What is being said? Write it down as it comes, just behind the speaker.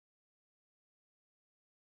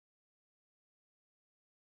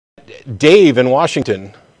Dave in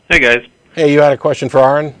Washington. Hey, guys. Hey, you had a question for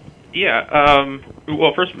Aron? Yeah.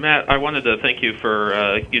 Well, first, Matt, I wanted to thank you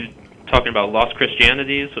for you talking about lost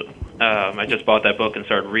Christianities. I just bought that book and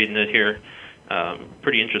started reading it here.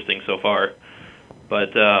 Pretty interesting so far.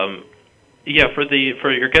 But yeah,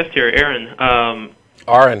 for your guest here, Aron.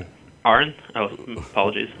 Aron. Aron? Oh,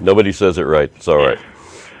 apologies. Nobody says it right. It's all right.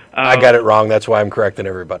 I got it wrong. That's why I'm correcting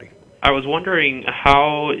everybody. I was wondering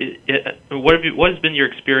how what has been your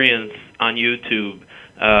experience on YouTube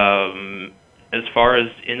as far as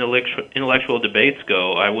intellectual debates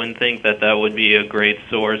go? I wouldn't think that would be a great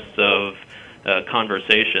source of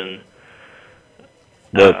conversation.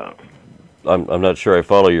 But I'm not sure I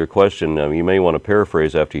follow your question. You may want to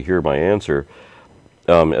paraphrase after you hear my answer.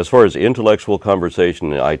 As far as intellectual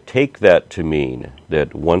conversation, I take that to mean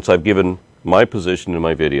that once I've given my position in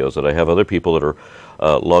my videos, that I have other people that are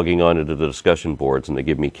logging on into the discussion boards, and they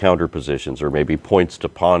give me counter positions or maybe points to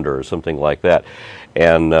ponder or something like that.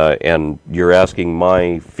 And you're asking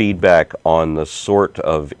my feedback on the sort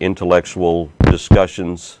of intellectual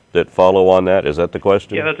discussions that follow on that? Is that the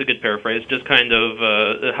question? Yeah, that's a good paraphrase. Just kind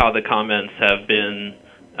of how the comments have been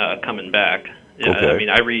coming back. Yeah, okay. I mean,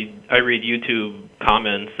 I read YouTube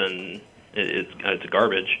comments, and it's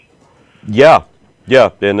garbage. Yeah,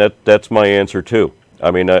 and that's my answer too. I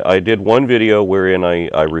mean, I did one video wherein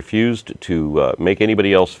I refused to make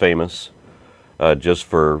anybody else famous, just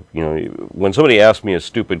for, when somebody asks me a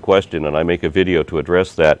stupid question and I make a video to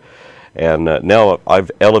address that, and now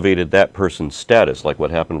I've elevated that person's status, like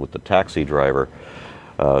what happened with the taxi driver,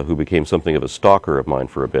 who became something of a stalker of mine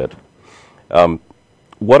for a bit.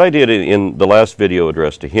 What I did in the last video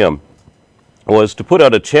addressed to him was to put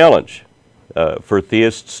out a challenge for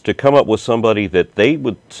theists to come up with somebody that they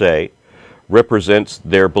would say represents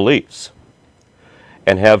their beliefs,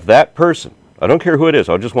 and have that person, I don't care who it is,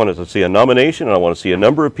 I just want to see a nomination, and I want to see a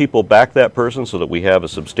number of people back that person so that we have a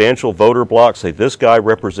substantial voter block, say this guy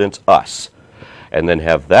represents us, and then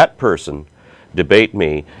have that person debate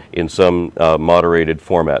me in some moderated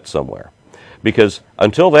format somewhere. Because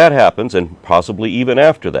until that happens, and possibly even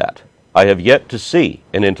after that, I have yet to see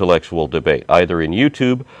an intellectual debate, either in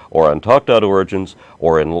YouTube or on Talk.Origins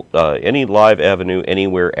or in any live avenue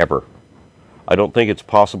anywhere ever. I don't think it's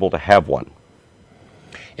possible to have one.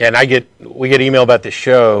 Yeah, and we get email about this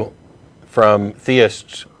show from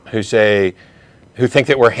theists who think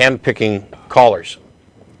that we're handpicking callers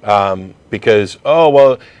because, oh,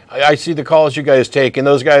 well, I see the calls you guys take, and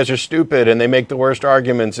those guys are stupid, and they make the worst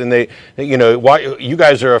arguments, and why you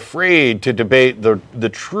guys are afraid to debate the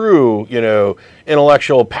true,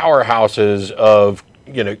 intellectual powerhouses of,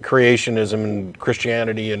 creationism and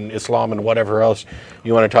Christianity and Islam and whatever else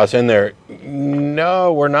you want to toss in there.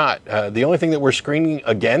 No, we're not. The only thing that we're screening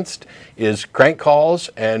against is crank calls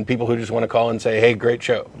and people who just want to call and say, hey, great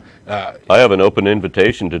show. I have an open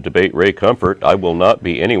invitation to debate Ray Comfort. I will not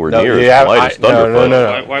be anywhere near as polite as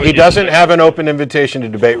Thunderfoot. No. He doesn't have an open invitation to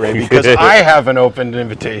debate Ray because I have an open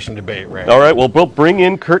invitation to debate Ray. All right, well, we'll bring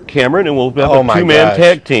in Kirk Cameron and we'll have a two-man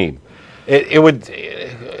tag team. It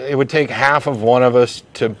would take half of one of us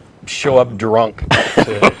to show up drunk. As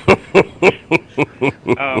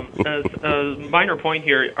a minor point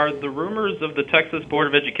here, are the rumors of the Texas Board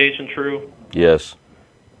of Education true? Yes.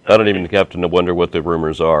 I don't even have to wonder what the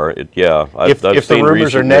rumors are. If the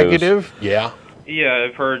rumors are negative, yeah. Yeah,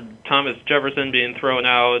 I've heard Thomas Jefferson being thrown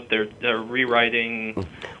out. They're rewriting.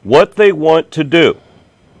 What they want to do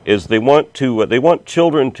is they want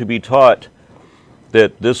children to be taught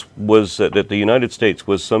that that the United States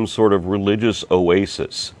was some sort of religious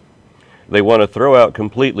oasis. They want to throw out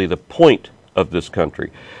completely the point of this country.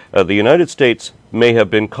 The United States may have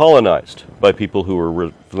been colonized by people who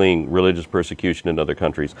were fleeing religious persecution in other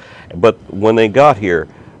countries, but when they got here,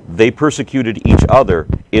 they persecuted each other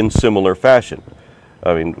in similar fashion.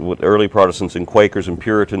 I mean, with early Protestants and Quakers and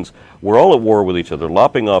Puritans were all at war with each other,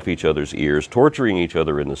 lopping off each other's ears, torturing each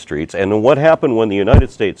other in the streets. And what happened when the United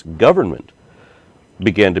States government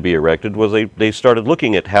began to be erected was they started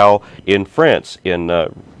looking at how in France, in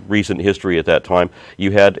recent history at that time, you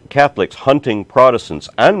had Catholics hunting Protestants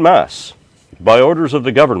en masse by orders of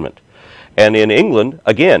the government. And in England,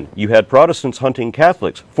 again, you had Protestants hunting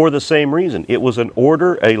Catholics for the same reason. It was an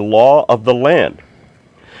order, a law of the land.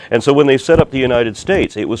 And so when they set up the United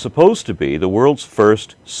States, it was supposed to be the world's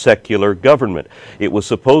first secular government. It was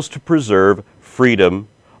supposed to preserve freedom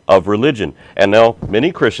of religion. And now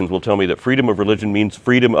many Christians will tell me that freedom of religion means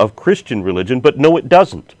freedom of Christian religion, but no, it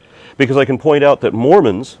doesn't. Because I can point out that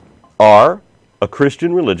Mormons are a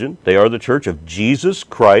Christian religion. They are the Church of Jesus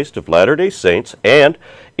Christ of Latter-day Saints. And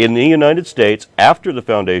in the United States, after the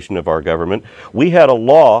foundation of our government, we had a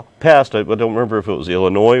law passed, I don't remember if it was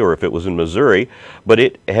Illinois or if it was in Missouri, but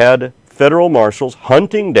it had federal marshals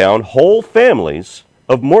hunting down whole families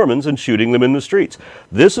of Mormons and shooting them in the streets.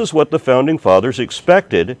 This is what the Founding Fathers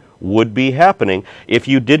expected would be happening if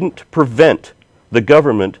you didn't prevent the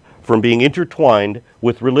government from being intertwined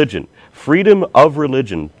with religion. Freedom of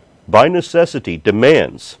religion, by necessity,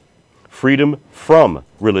 demands freedom from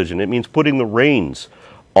religion. It means putting the reins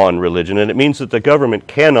on religion, and it means that the government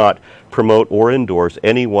cannot promote or endorse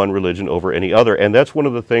any one religion over any other. And that's one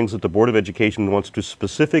of the things that the Board of Education wants to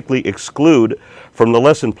specifically exclude from the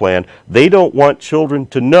lesson plan. They don't want children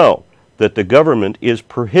to know that the government is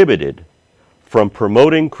prohibited from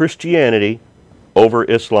promoting Christianity over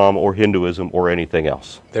Islam or Hinduism or anything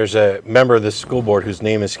else. There's a member of the school board whose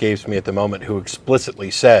name escapes me at the moment who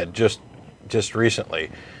explicitly said just recently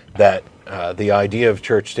that the idea of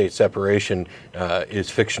church-state separation is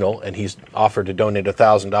fictional, and he's offered to donate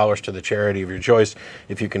 $1,000 to the charity of your choice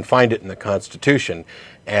if you can find it in the Constitution.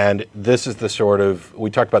 And this is the sort of,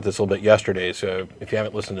 we talked about this a little bit yesterday, so if you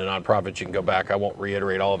haven't listened to Nonprofits, you can go back. I won't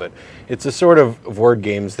reiterate all of it. It's the sort of word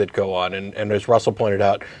games that go on, and as Russell pointed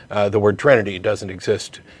out, the word Trinity doesn't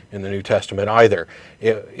exist in the New Testament either.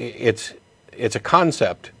 It's a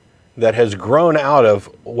concept that has grown out of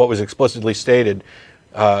what was explicitly stated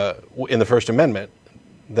in the First Amendment,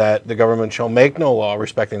 that the government shall make no law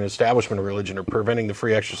respecting the establishment of religion or preventing the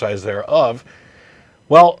free exercise thereof.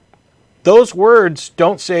 Well, those words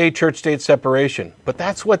don't say church-state separation, but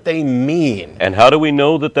that's what they mean. And how do we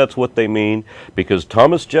know that that's what they mean? Because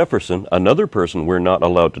Thomas Jefferson, another person we're not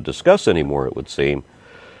allowed to discuss anymore, it would seem,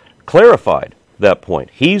 clarified that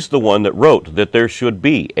point. He's the one that wrote that there should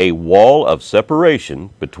be a wall of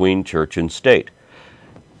separation between church and state.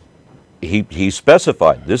 He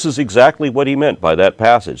specified this is exactly what he meant by that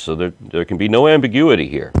passage, so there can be no ambiguity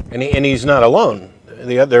here. And he's not alone.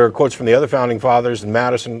 There are quotes from the other founding fathers, and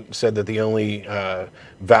Madison said that the only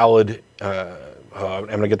valid, I'm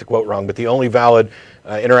going to get the quote wrong, but the only valid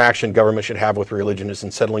interaction government should have with religion is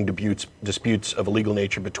in settling disputes of a legal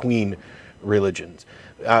nature between religions.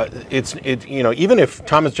 Even if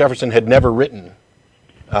Thomas Jefferson had never written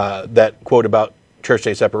that quote about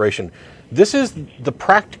church-state separation, this is the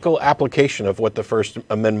practical application of what the First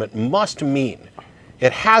Amendment must mean.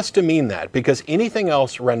 It has to mean that, because anything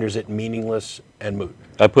else renders it meaningless and moot.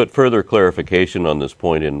 I put further clarification on this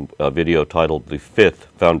point in a video titled The Fifth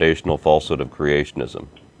Foundational Falsehood of Creationism.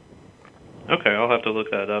 Okay, I'll have to look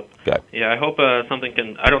that up. Okay. Yeah, I hope something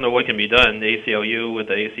can, I don't know what can be done, the ACLU with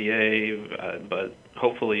the ACA, but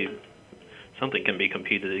hopefully something can be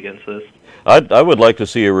competed against this. I would like to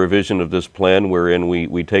see a revision of this plan wherein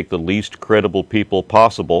we take the least credible people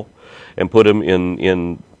possible and put them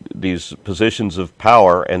in these positions of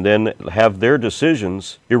power and then have their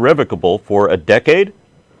decisions irrevocable for a decade.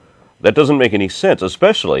 That doesn't make any sense,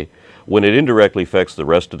 especially when it indirectly affects the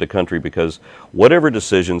rest of the country, because whatever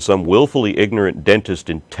decision some willfully ignorant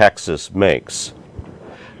dentist in Texas makes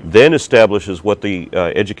then establishes what the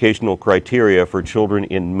educational criteria for children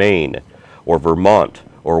in Maine or Vermont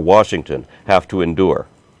or Washington have to endure.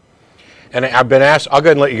 And I've been asked, I'll go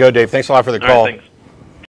ahead and let you go, Dave. Thanks a lot for the call. All right, thanks.